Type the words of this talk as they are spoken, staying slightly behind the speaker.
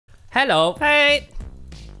Hello. Hey.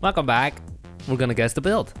 Welcome back. We're gonna guess the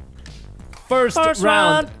build. First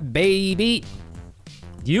round, baby.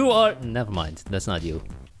 You are... Never mind, that's not you.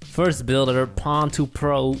 First builder, Ponto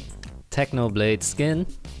Pro Technoblade skin.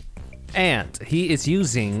 And he is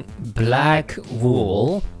using black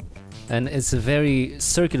wool. And it's a very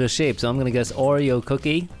circular shape, so I'm gonna guess Oreo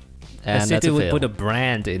cookie. And that's a fail. Put a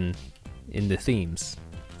brand in the themes.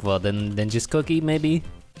 Well, then just cookie, maybe?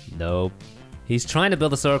 Nope. He's trying to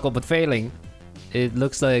build a circle, but failing. It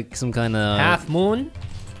looks like some kind of... Half moon?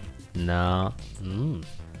 No.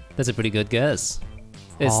 That's a pretty good guess.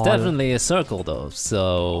 It's definitely a circle though,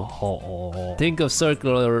 so... Think of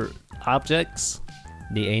circular objects.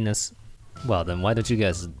 The anus. Well then, why don't you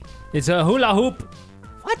guess it? It's a hula hoop!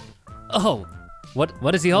 What? Oh!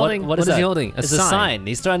 What is he holding? What is he holding? It's a sign.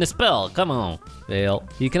 He's trying to spell. Come on. Fail.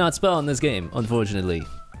 You cannot spell in this game, unfortunately.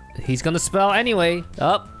 He's gonna spell anyway.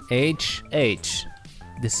 Up. H.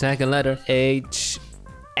 The second letter. H.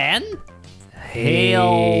 N? Hair.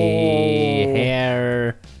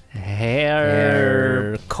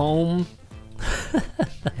 Comb.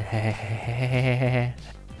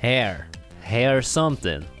 Hair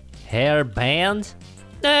something. Hair band?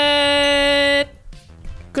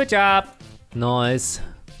 Good job. Nice.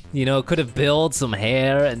 You know, could have built some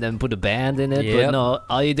hair and then put a band in it, but no,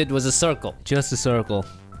 all you did was a circle. Just a circle.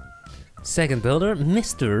 Second builder,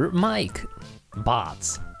 Mr. Mike.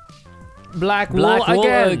 Bots. Black wool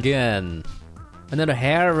again. Another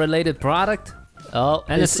hair-related product? Oh,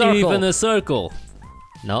 and it's even a circle.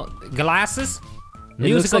 No, glasses?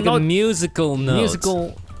 It looks like a musical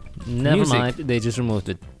note. Never mind, they just removed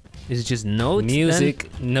it. Is it just note? Music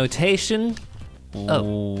notation?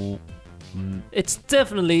 Oh. It's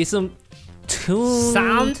definitely some tune.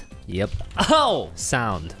 Sound? Yep. Oh!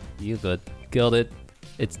 Sound. You good. Killed it.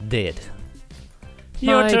 It's dead.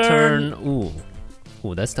 Your turn. Ooh,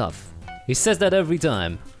 that's tough. He says that every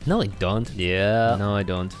time. No, I don't. Yeah. No, I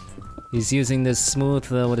don't. He's using this smooth,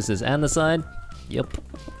 what is this, andesite? Yep,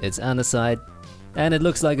 it's andesite. And it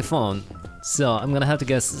looks like a phone. So I'm gonna have to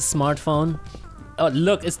guess smartphone. Oh,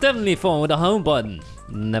 look, it's definitely a phone with a home button.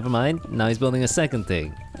 Never mind, now he's building a second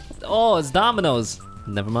thing. Oh, it's dominoes.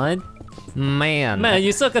 Never mind. Man,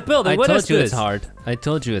 you suck at building. What is this? I told you it's hard. I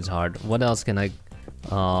told you it's hard. What else can I...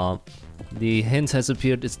 the hint has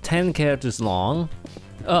appeared. It's 10 characters long.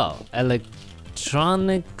 Oh,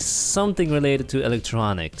 electronics, something related to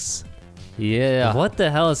electronics. Yeah. What the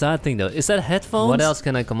hell is that thing though? Is that headphones? What else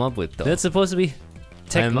can I come up with though? That's supposed to be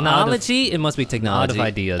technology? It must be technology. Out of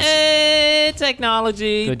ideas. Hey,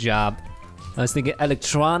 technology. Good job. I was thinking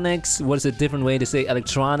electronics. What is a different way to say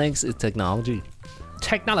electronics? It's technology.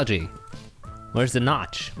 Technology. Where's the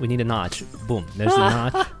notch? We need a notch. Boom. There's the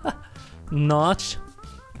notch. Notch.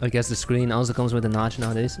 I guess the screen also comes with a notch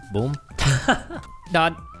nowadays. Boom.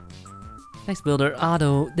 Done. Next builder,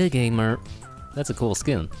 Otto the Gamer. That's a cool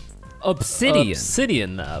skin.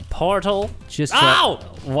 Obsidian. Portal. Just ow!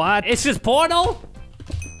 What? It's just portal?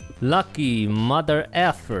 Lucky mother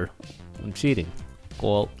effer. I'm cheating.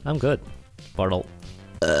 Cool. I'm good. Portal.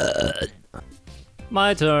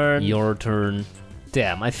 My turn. Your turn.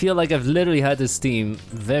 Damn, I feel like I've literally had this theme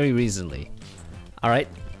very recently. Alright.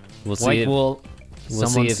 We'll see. We'll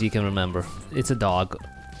see if you can remember. It's a dog.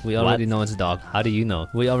 We already know it's a dog. How do you know?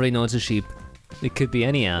 We already know it's a sheep. It could be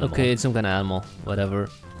any animal. Okay, it's some kind of animal. Whatever.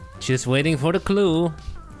 Just waiting for the clue.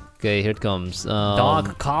 Okay, here it comes.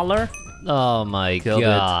 Dog collar? Oh my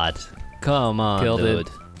god. Come on, dude.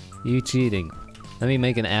 You cheating. Let me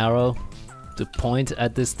make an arrow to point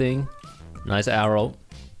at this thing. Nice arrow.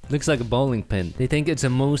 Looks like a bowling pin. They think it's a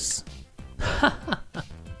moose.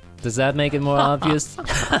 Does that make it more obvious?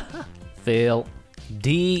 Fail.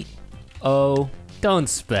 D-O. Don't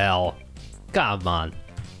spell. Come on.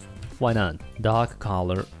 Why not? Dog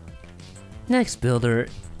collar. Next builder.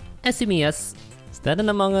 SMES. Is that an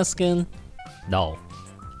Among Us skin? No.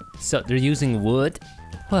 So they're using wood?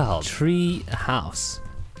 Well, tree house.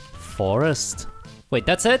 Forest. Wait,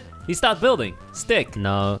 that's it? He stopped building. Stick.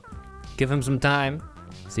 No. Give him some time.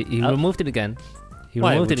 See, he removed it again. He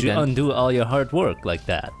removed it again. Why would you undo all your hard work like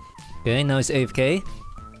that? Okay, now he's AFK.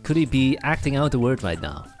 Could he be acting out the word right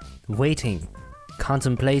now? Waiting.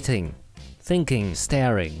 Contemplating. Thinking.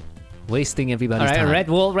 Staring. Wasting everybody's time. Red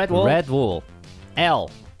wool, red wool. Red wool. L.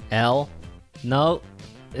 L. No.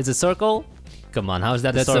 It's a circle? Come on, how is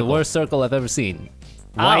that a circle? That's the worst circle I've ever seen.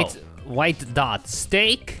 White dot.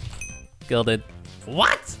 Steak? Killed it.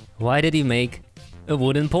 What? Why did he make a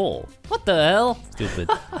wooden pole? What the hell? Stupid.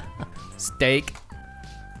 Steak.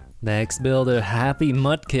 Next builder, Happy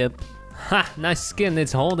Mudkip. Ha! Nice skin,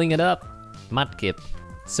 it's holding it up. Mudkip.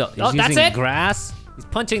 So, he's using grass. He's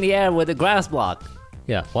punching the air with a grass block.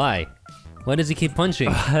 Yeah, why? Why does he keep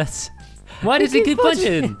punching? What? Why does he keep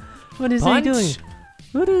punching? What is Punch? he doing?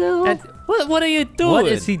 What the hell? And what are you doing? What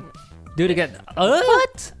is he doing again?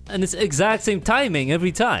 What? And it's exact same timing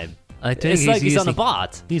every time. I think It's like he's on a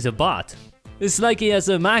bot. He's a bot. It's like he has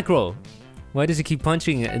a macro. Why does he keep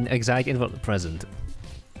punching an exact interval present?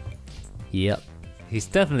 Yep. He's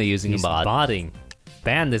definitely using He's a bot. botting.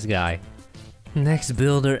 Ban this guy. Next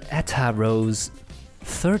builder, Etta Rose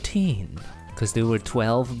 13. Because they were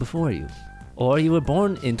 12 before you. Or you were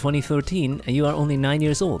born in 2013 and you are only 9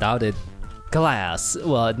 years old. Doubt it. Glass.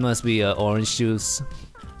 Well, it must be orange juice.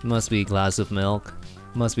 It must be glass of milk.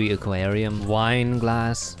 Must be aquarium. Wine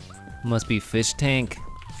glass. Must be fish tank.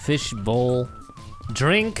 Fish bowl.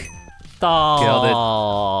 Drink.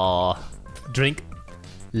 Oh. Drink.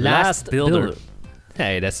 Last builder.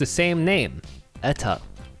 Hey, that's the same name. Etta.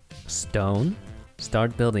 Stone.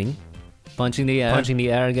 Start building. Punching the air. Punching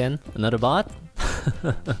the air again. Another bot?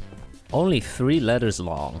 Only 3 letters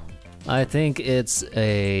long. I think it's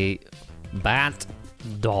a Bat.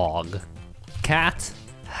 Dog. cat,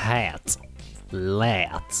 hat,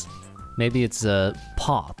 lat. Maybe it's a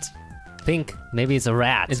pot. Pink. Maybe it's a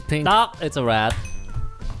rat. It's pink. No, it's a rat.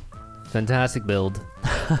 Fantastic build.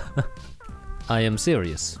 I am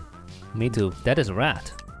serious. Me too. That is a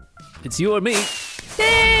rat. It's you or me.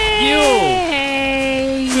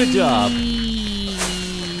 You! Good job.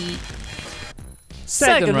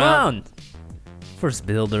 Second round. First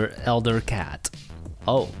builder, Elder Cat.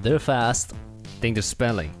 Oh, they're fast. Think the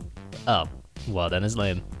spelling. Oh, well then it's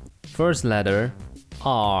lame. First letter,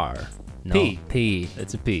 R. No, P. P.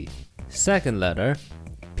 It's a P. Second letter,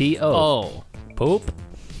 P-O. O. Poop.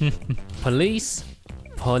 Police.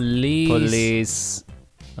 Police. Police.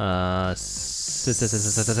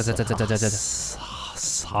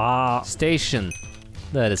 Station.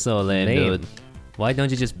 That is so lame, Name. dude. Why don't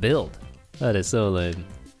you just build? That is so lame.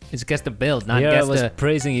 It's guess the build, not Here I guess was the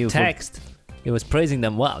praising you text. It was praising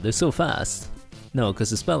them. Wow, they're so fast. No, because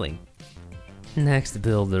the spelling. Next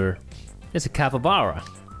builder. It's a capybara.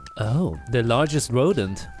 Oh, the largest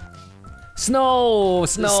rodent. Snow.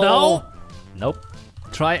 Snow? Nope.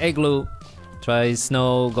 Try igloo. Try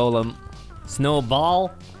snow golem.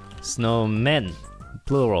 Snowball. Snowmen.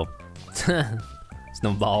 Plural.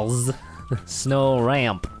 Snowballs. Snow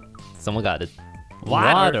ramp. Someone got it.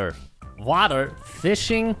 Water. Water.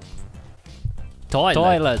 Fishing. Toilet.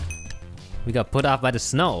 Toilet. We got put off by the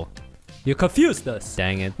snow. You confused us.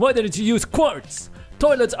 Dang it. Why didn't you use quartz?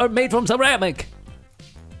 Toilets are made from ceramic.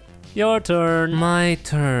 Your turn. My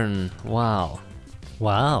turn. Wow.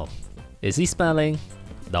 Wow. Is he spelling?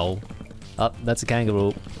 No. Oh, that's a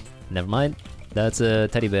kangaroo. Never mind. That's a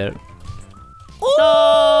teddy bear.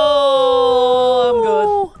 Oh, I'm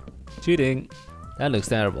good. Cheating. That looks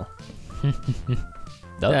terrible. Nope.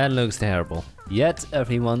 That looks terrible. Yet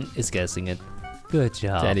everyone is guessing it. Good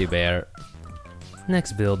job. Teddy bear.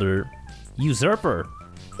 Next builder. Usurper.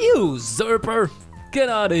 Usurper! Get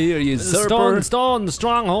out of here, usurper! Stone,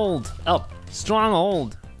 stronghold. Oh,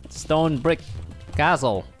 Stronghold. stone brick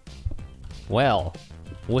castle. Well.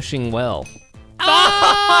 Wishing well.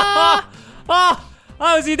 Ah! Ah!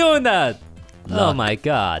 How is he doing that? Oh Luck. my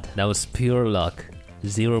god. That was pure luck.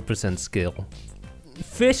 0% skill.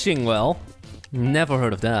 Fishing well. Never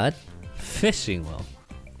heard of that. Fishing well.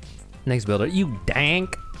 Next builder. You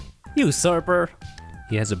dank. Usurper.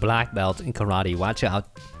 He has a black belt in karate. Watch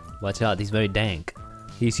out. Watch out, he's very dank.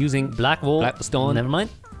 He's using black wool. Black Stone. Never mind.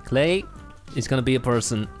 Clay. It's gonna be a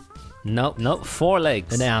person. No, no, 4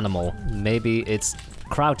 legs. An animal. Maybe it's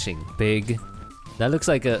crouching. Big. That looks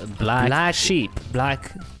like a black sheep.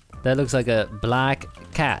 Black. That looks like a black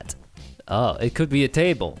cat. Oh, it could be a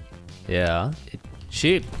table. Yeah.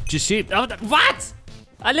 Sheep. Just sheep. Oh, what?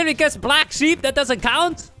 I literally guessed black sheep. That doesn't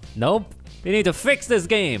count? Nope. You need to fix this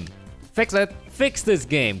game. Fix it. Fix this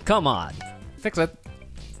game. Come on. Fix it.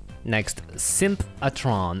 Next,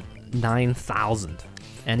 Simpatron 9000.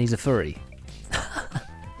 And he's a furry.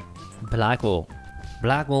 Black wool.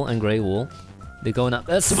 Black wool and gray wool. They're going up.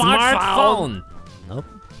 A Smartphone. Nope.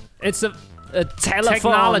 It's a Telephone.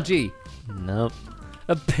 technology. Nope.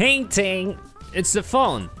 A painting. It's a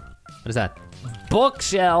phone. What is that?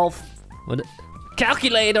 Bookshelf. What?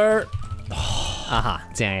 Calculator. Aha.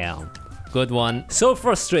 Damn. Good one. So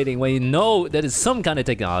frustrating when you know that it's some kind of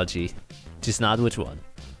technology, just not which one.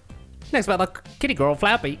 Next battle, Kitty Girl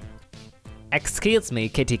Flappy. Excuse me,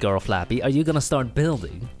 kitty girl Flappy, are you gonna start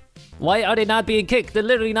building? Why are they not being kicked? They're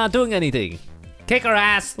literally not doing anything. Kick her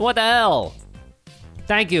ass. What the hell?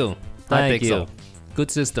 Thank you. Thank Hypixel. you.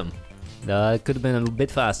 Good system. It could have been a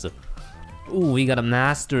bit faster. Ooh, we got a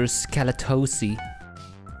Master Skeletosi.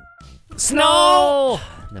 Snow!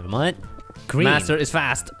 Never mind. Green. Master is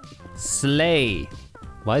fast. Slay.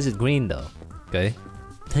 Why is it green though? Okay.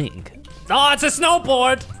 Think. Oh, it's a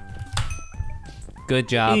snowboard! Good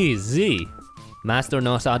job. Easy. Master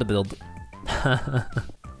knows how to build.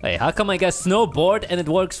 Hey, how come I get snowboard and it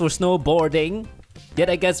works for snowboarding? Yet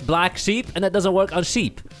I guess black sheep and it doesn't work on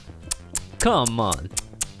sheep. Come on.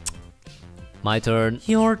 My turn.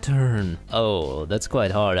 Your turn. Oh, that's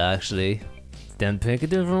quite hard actually. Then pick a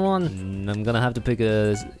different one. I'm gonna have to pick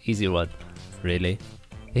a easier one. Really?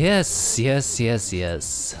 Yes, yes, yes,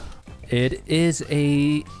 yes. It is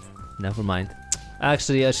a... Never mind.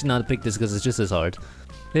 Actually, I should not pick this because it's just as hard.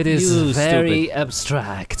 It is very stupid.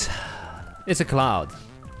 abstract. It's a cloud.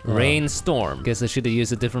 Rainstorm. Guess I should have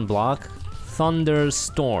used a different block.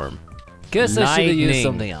 Thunderstorm. Guess I should have used Lightning.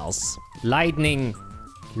 something else. Lightning.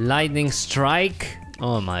 Lightning strike.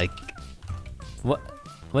 Oh my.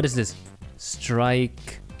 What is this?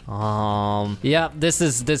 Strike. Yeah, this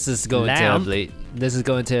is going Lamp. terribly. This is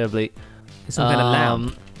going terribly. Some kind of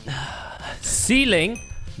lamp. Ceiling.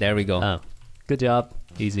 There we go. Oh, good job.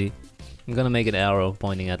 Easy. I'm gonna make an arrow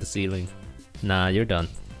pointing at the ceiling. Nah, you're done.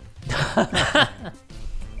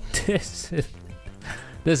 This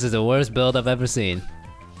is the worst build I've ever seen.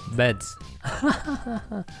 Beds.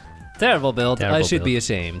 Terrible build. I Terrible should be build.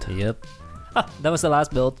 ashamed. Yep. Ah, that was the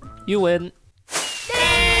last build. You win.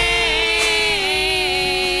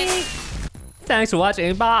 Thanks for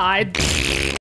watching. Bye.